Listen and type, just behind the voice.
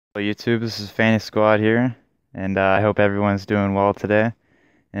Hello YouTube, this is Fanny Squad here, and I hope everyone's doing well today.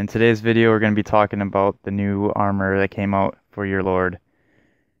 In today's video, we're going to be talking about the new armor that came out for your Lord.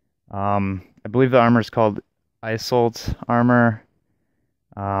 I believe the armor is called Isuelt armor.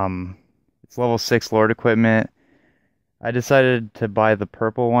 It's level 6 Lord equipment. I decided to buy the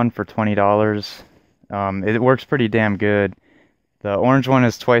purple one for $20. It works pretty damn good. The orange one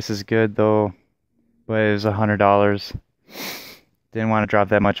is twice as good though, but it was $100. Didn't want to drop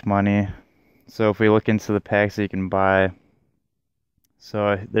that much money. So if we look into the packs that you can buy,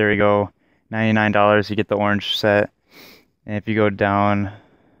 so there we go, $99 you get the orange set. And if you go down,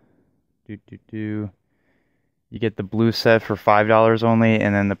 you get the blue set for $5 only,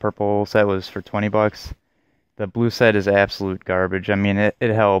 and then the purple set was for 20 bucks. The blue set is absolute garbage. I mean, it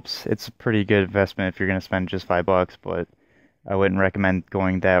helps. It's a pretty good investment if you're gonna spend just $5, but I wouldn't recommend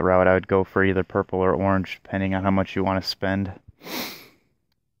going that route. I would go for either purple or orange, depending on how much you want to spend.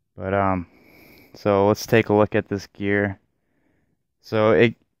 But so let's take a look at this gear.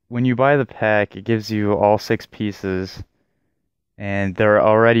 So when you buy the pack, it gives you all 6 pieces, and they're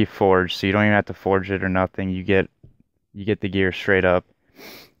already forged, so you don't even have to forge it or nothing. You get the gear straight up.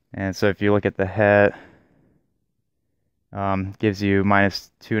 And so if you look at the hat, gives you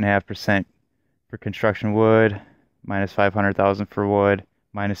minus 2.5% for construction wood, minus 500,000 for wood,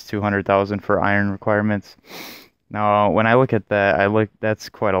 minus 200,000 for iron requirements. Now, when I look at that, that's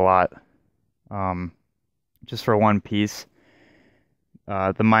quite a lot. Just for one piece.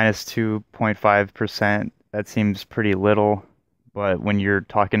 The minus 2.5%, that seems pretty little, but when you're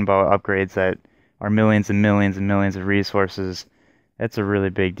talking about upgrades that are millions and millions and millions of resources, that's a really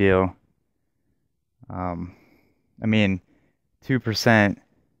big deal. I mean, 2%,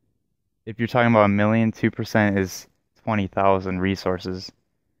 if you're talking about a million, 2% is 20,000 resources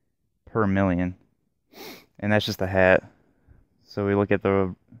per million. And that's just a hat. So we look at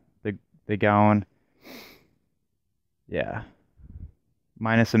the gown. Yeah.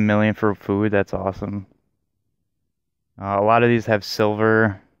 Minus a million for food, that's awesome. A lot of these have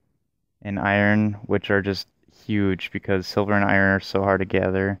silver and iron, which are just huge because silver and iron are so hard to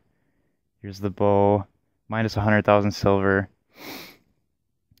gather. Here's the bow, minus 100,000 silver.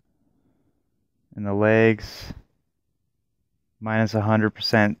 And the legs, minus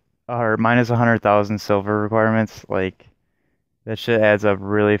 100%, or minus 100,000 silver requirements. Like, that shit adds up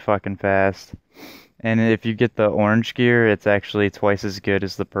really fucking fast. And if you get the orange gear, it's actually twice as good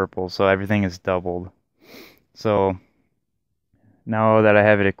as the purple, so everything is doubled. So now that I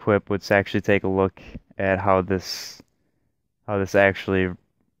have it equipped, let's actually take a look at how this actually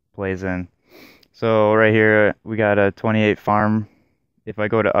plays in. So right here we got a 28 farm. If I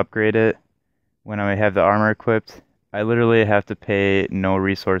go to upgrade it, when I have the armor equipped, I literally have to pay no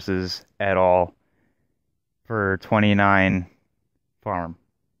resources at all for 29 farm.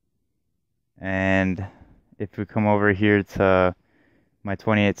 And if we come over here to my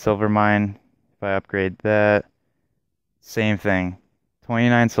 28 silver mine, if I upgrade that, same thing.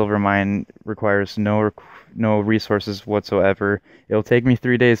 29 silver mine requires no resources whatsoever. It'll take me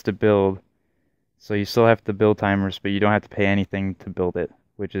 3 days to build, so you still have to build timers, but you don't have to pay anything to build it,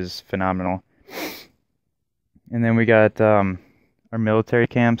 which is phenomenal. And then we got our military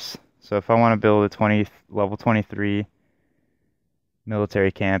camps. So if I want to build a level 23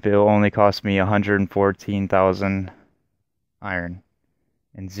 military camp, it'll only cost me 114,000 iron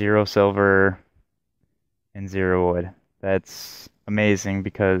and 0 silver and 0 wood. That's amazing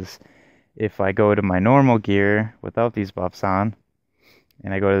because if I go to my normal gear without these buffs on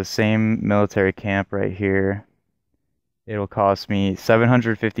and I go to the same military camp right here, it'll cost me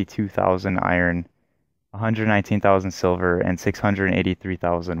 752,000 iron, 119,000 silver, and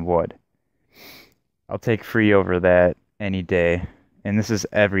 683,000 wood. I'll take free over that any day. And this is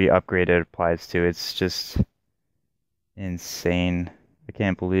every upgrade it applies to. It's just insane. I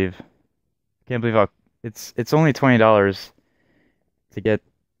can't believe how it's only $20 to get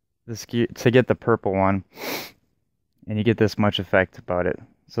the purple one, and you get this much effect about it.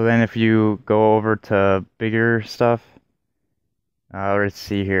 So then if you go over to bigger stuff, let's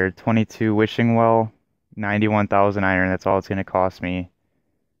see here, 22 wishing well, 91,000 iron. That's all it's gonna cost me.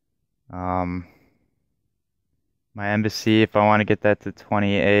 My embassy, if I want to get that to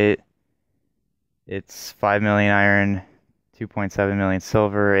 28, it's 5 million iron, 2.7 million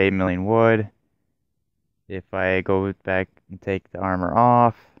silver, 8 million wood. If I go back and take the armor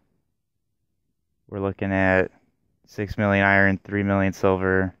off, we're looking at 6 million iron, 3 million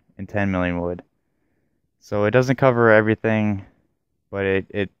silver, and 10 million wood. So it doesn't cover everything, but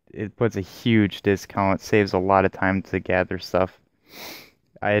it puts a huge discount, saves a lot of time to gather stuff.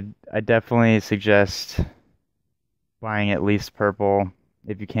 I definitely suggest buying at least purple.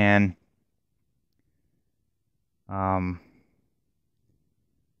 if you can.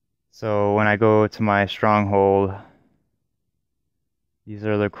 So when I go to my stronghold, these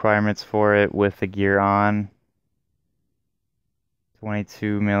are the requirements for it with the gear on.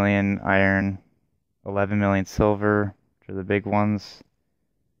 22 million iron, 11 million silver, which are the big ones.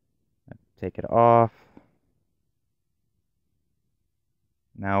 Take it off.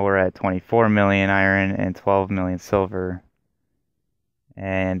 Now we're at 24 million iron and 12 million silver.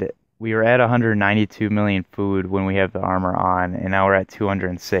 And we were at 192 million food when we have the armor on, and now we're at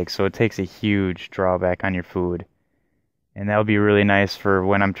 206. So it takes a huge drawback on your food. And that would be really nice for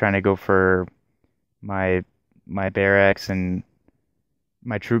when I'm trying to go for my barracks and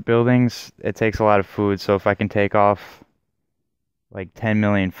my troop buildings. It takes a lot of food, so if I can take off like 10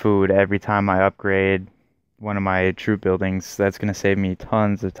 million food every time I upgrade one of my troop buildings, that's going to save me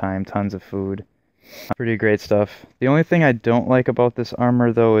tons of time, tons of food. Pretty great stuff. The only thing I don't like about this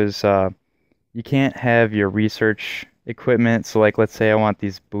armor though is you can't have your research equipment. So like let's say I want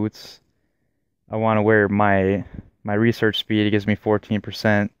these boots. I want to wear my research speed. It gives me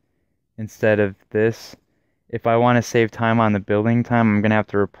 14% instead of this. If I want to save time on the building time, I'm going to have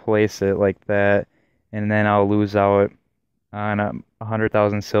to replace it like that, and then I'll lose out on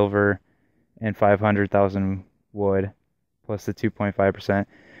 100,000 silver and 500,000 wood plus the 2.5%,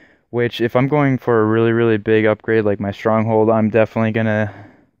 which if I'm going for a really, really big upgrade like my stronghold, I'm definitely going to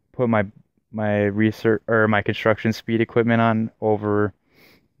put my research or my construction speed equipment on over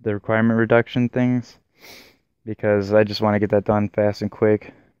the requirement reduction things, because I just want to get that done fast and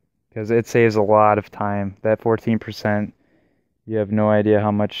quick. Because it saves a lot of time. That 14%, you have no idea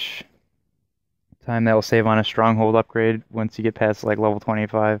how much time that will save on a stronghold upgrade once you get past like level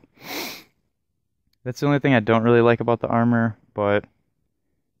 25. That's the only thing I don't really like about the armor, but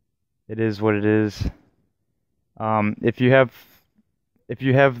it is what it is. If you have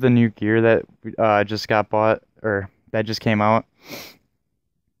the new gear that just got bought or that just came out,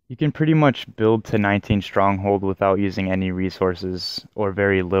 you can pretty much build to 19 stronghold without using any resources or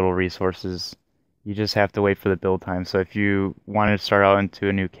very little resources. You just have to wait for the build time. So if you wanted to start out into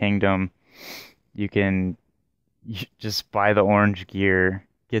a new kingdom, you can just buy the orange gear.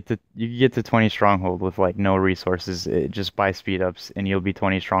 You can get to 20 stronghold with like no resources. Just buy speed ups and you'll be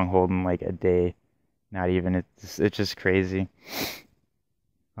 20 stronghold in like a day. Not even. It's just crazy.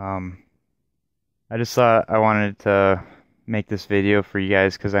 I just thought I wanted to make this video for you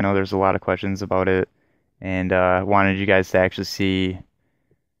guys because I know there's a lot of questions about it, and wanted you guys to actually see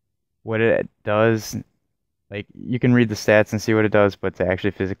what it does. Like, you can read the stats and see what it does, but to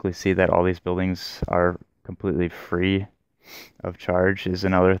actually physically see that all these buildings are completely free of charge is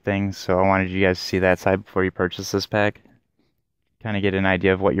another thing. So I wanted you guys to see that side before you purchase this pack, kind of get an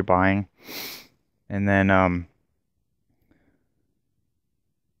idea of what you're buying. And then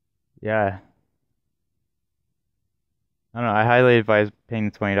yeah, I don't know. I highly advise paying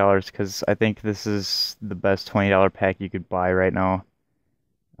the $20 because I think this is the best $20 pack you could buy right now.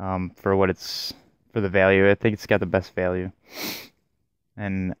 For what it's for the value, I think it's got the best value.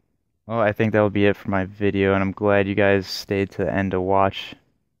 And well, I think that'll be it for my video, and I'm glad you guys stayed to the end to watch.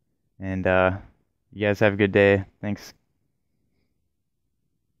 And you guys have a good day. Thanks.